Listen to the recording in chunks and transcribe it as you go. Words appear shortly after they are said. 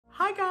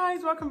Hi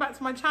guys, welcome back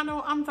to my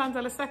channel. I'm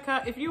Zanzela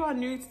Seka. If you are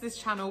new to this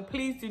channel,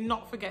 please do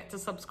not forget to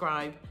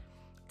subscribe.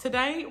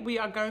 Today we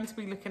are going to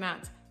be looking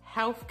at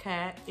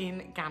healthcare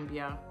in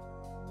Gambia.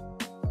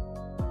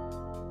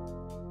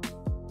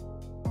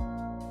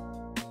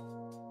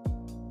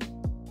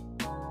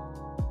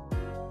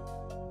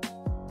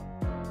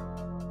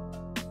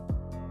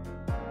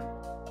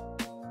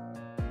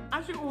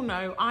 As you all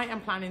know, I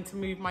am planning to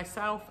move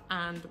myself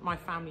and my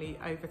family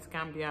over to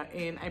Gambia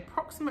in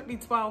approximately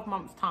 12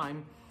 months'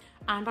 time.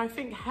 And I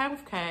think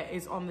healthcare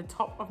is on the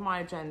top of my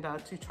agenda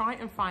to try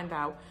and find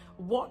out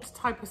what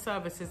type of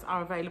services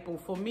are available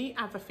for me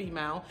as a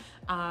female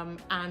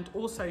and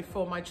also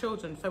for my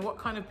children. So what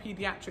kind of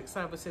pediatric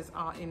services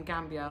are in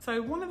Gambia? So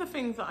one of the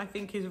things that I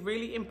think is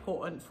really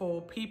important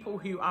for people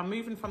who are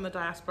moving from the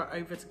diaspora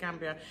over to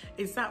Gambia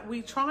is that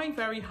we try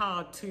very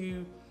hard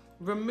to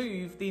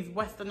remove these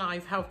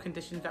westernized health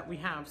conditions that we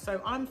have. So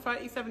I'm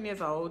 37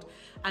 years old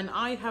and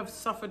I have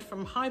suffered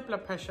from high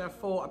blood pressure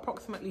for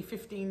approximately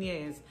 15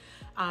 years.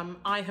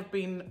 I have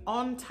been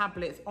on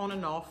tablets on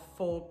and off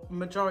for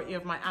majority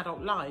of my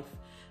adult life.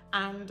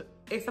 And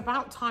it's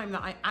about time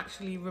that I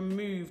actually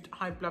removed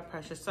high blood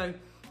pressure. So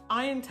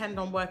I intend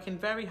on working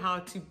very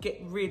hard to get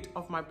rid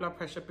of my blood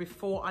pressure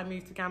before I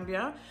move to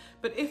Gambia.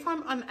 But if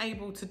I'm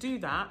unable to do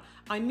that,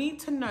 I need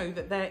to know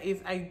that there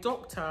is a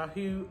doctor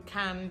who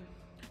can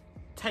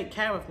take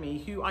care of me,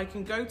 who I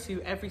can go to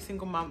every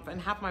single month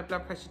and have my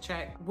blood pressure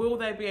checked. Will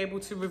they be able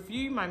to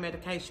review my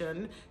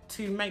medication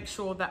to make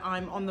sure that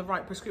I'm on the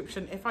right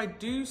prescription if I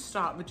do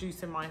start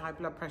reducing my high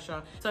blood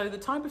pressure? So the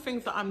type of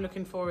things that I'm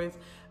looking for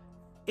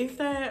is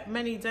there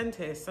many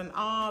dentists, and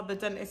are the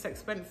dentists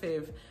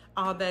expensive?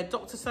 Are there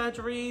doctor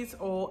surgeries,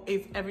 or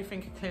is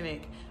everything a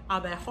clinic? Are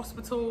there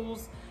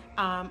hospitals?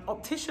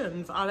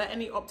 Opticians, are there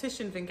any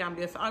opticians in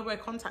Gambia? So I wear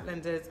contact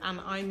lenses and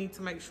I need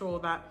to make sure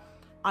that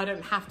I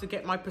don't have to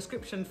get my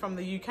prescription from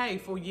the UK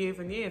for years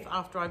and years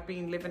after I've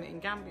been living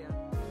in Gambia.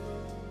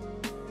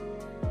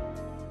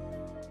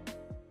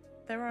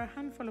 There are a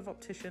handful of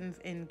opticians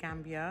in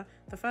Gambia.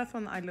 The first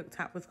one that I looked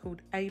at was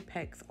called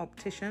Apex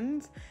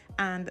Opticians,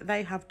 and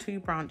they have two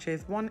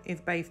branches. One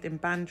is based in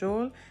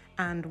Banjul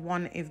and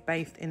one is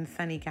based in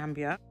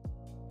Senegambia.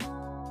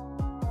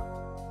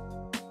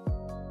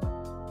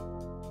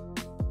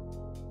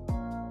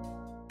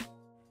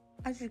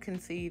 As you can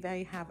see,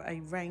 they have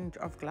a range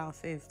of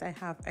glasses. They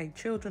have a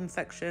children's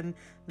section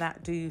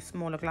that do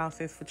smaller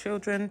glasses for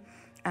children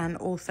and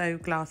also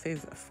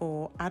glasses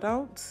for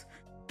adults.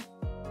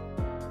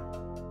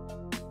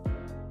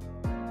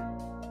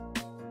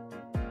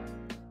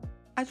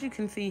 As you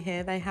can see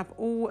here, they have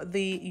all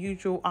the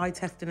usual eye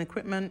testing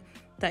equipment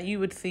that you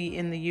would see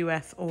in the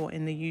US or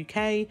in the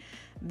UK.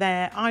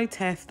 Their eye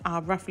tests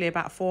are roughly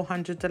about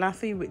 400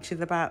 dalasi, which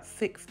is about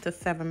 £6 to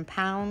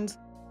 £7.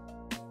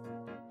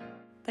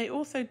 They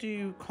also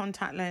do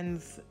contact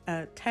lens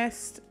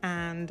tests,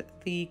 and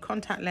the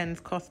contact lens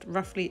cost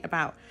roughly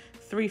about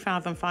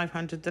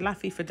 3,500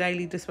 dalasi for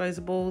daily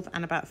disposables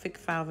and about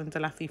 6,000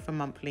 dalasi for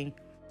monthly.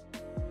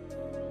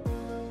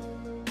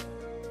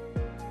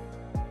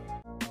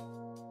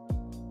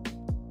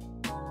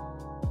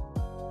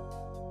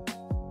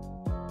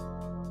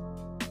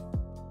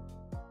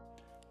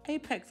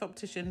 Apex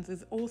Opticians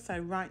is also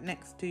right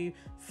next to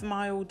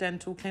Smile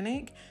Dental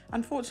Clinic.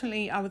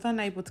 Unfortunately, I was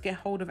unable to get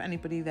hold of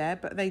anybody there,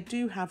 but they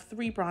do have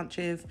 3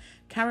 branches: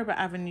 Caribou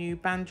Avenue,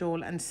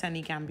 Banjul and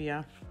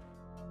Senegambia.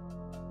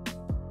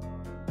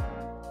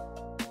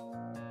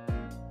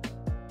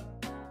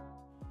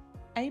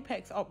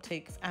 Apex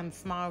Optics and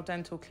Smile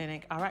Dental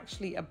Clinic are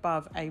actually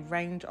above a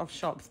range of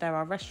shops. There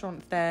are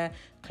restaurants there,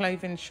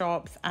 clothing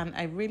shops and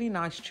a really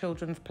nice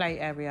children's play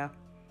area.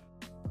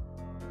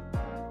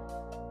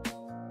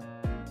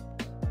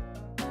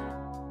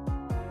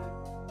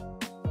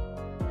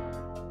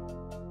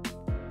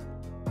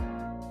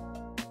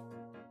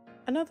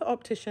 Another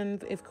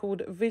optician is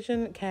called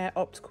Vision Care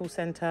Optical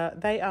Centre.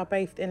 They are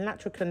based in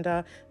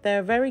Latrakunda.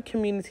 They're very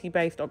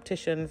community-based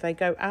opticians. They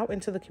go out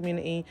into the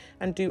community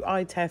and do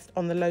eye tests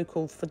on the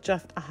locals for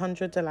just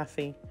 100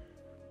 dalasi.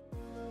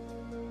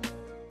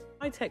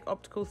 High-tech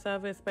optical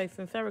service based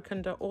in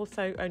Serekunda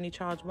also only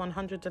charge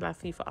 100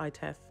 dalasi for eye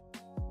tests.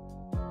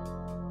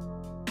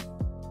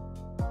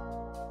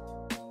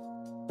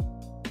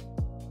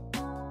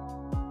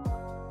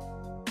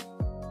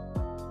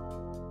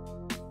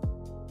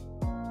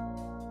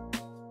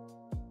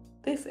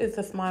 This is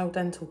the Smile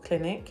Dental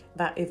Clinic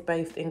that is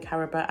based in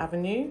Caribou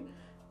Avenue,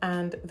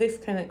 and this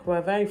clinic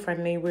were very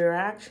friendly. We were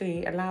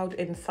actually allowed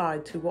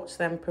inside to watch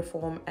them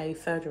perform a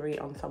surgery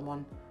on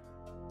someone.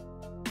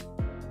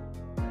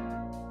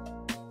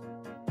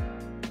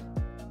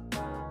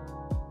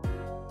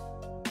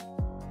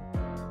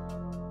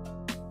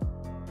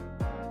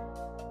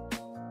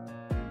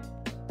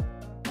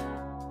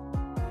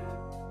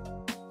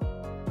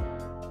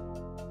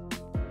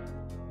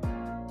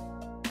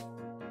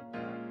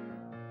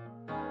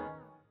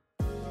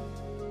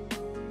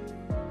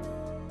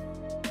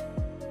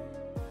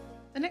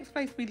 The next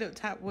place we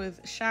looked at was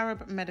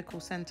Sharab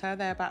Medical Centre.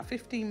 They're about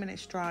 15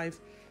 minutes drive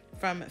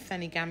from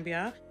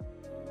Senegambia.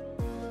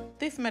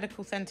 This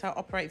medical centre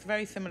operates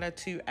very similar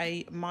to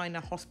a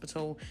minor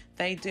hospital.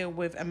 They deal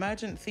with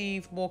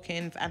emergencies,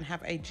 walk-ins and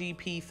have a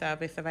GP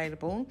service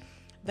available.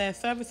 Their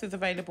service is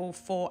available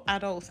for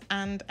adults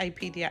and a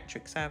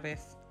paediatric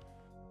service.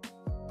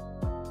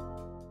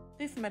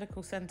 This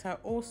medical centre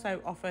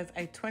also offers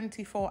a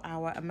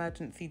 24-hour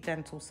emergency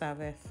dental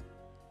service.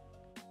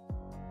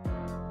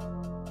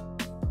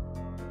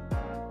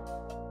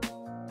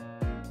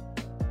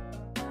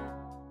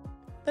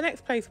 The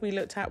next place we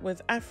looked at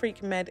was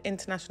AfricMed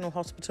International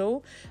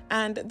Hospital,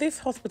 and this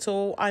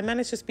hospital I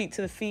managed to speak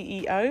to the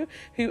CEO,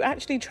 who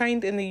actually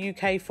trained in the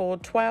UK for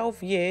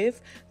 12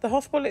 years. The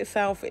hospital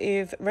itself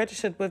is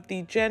registered with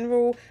the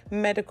General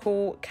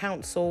Medical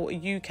Council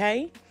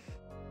UK.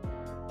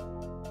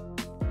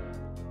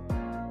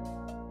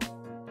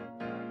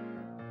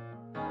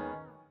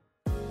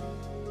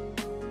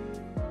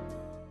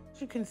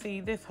 As you can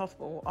see, this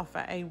hospital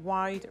offers a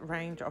wide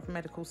range of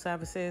medical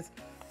services,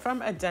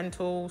 from a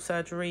dental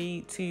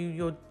surgery to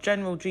your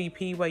general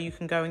GP where you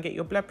can go and get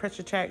your blood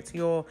pressure checked,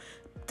 your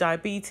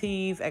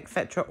diabetes,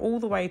 etc., all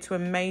the way to a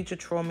major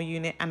trauma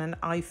unit and an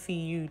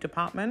ICU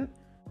department.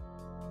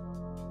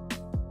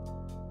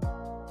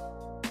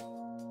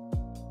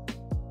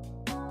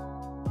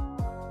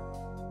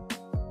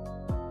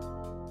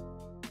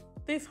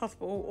 This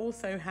hospital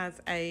also has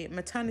a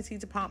maternity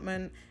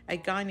department, a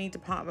gynae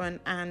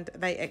department, and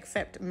they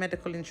accept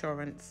medical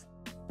insurance.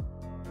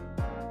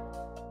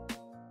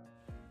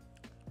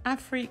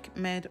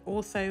 AfricMed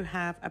also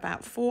have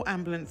about 4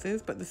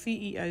 ambulances, but the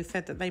CEO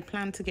said that they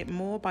plan to get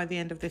more by the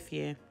end of this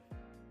year.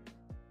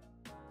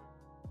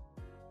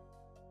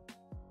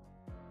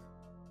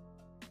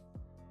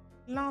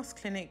 Last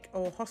clinic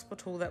or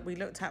hospital that we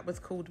looked at was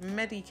called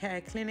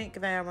Medicare Clinic.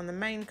 They are on the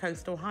main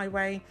coastal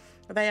highway.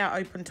 They are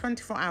open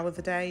 24 hours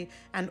a day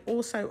and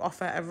also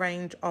offer a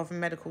range of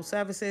medical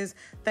services.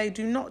 They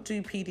do not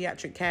do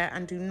paediatric care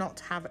and do not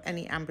have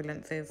any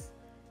ambulances.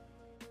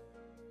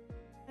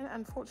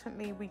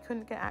 Unfortunately, we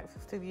couldn't get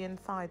access to the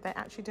inside. They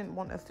actually didn't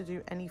want us to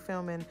do any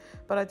filming,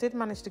 but I did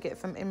manage to get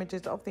some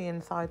images of the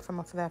inside from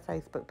off their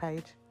Facebook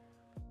page.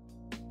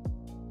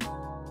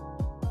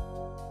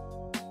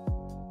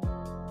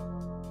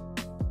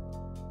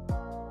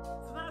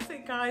 So that's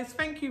it, guys.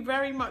 Thank you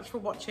very much for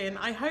watching.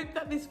 I hope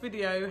that this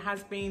video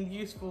has been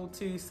useful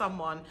to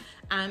someone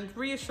and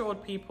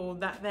reassured people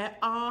that there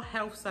are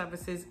health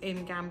services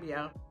in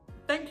Gambia.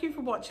 Thank you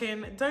for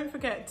watching. Don't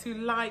forget to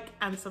like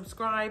and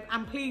subscribe,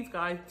 and please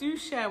guys, do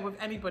share with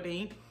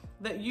anybody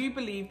that you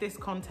believe this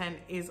content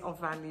is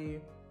of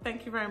value.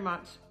 Thank you very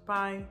much.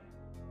 Bye.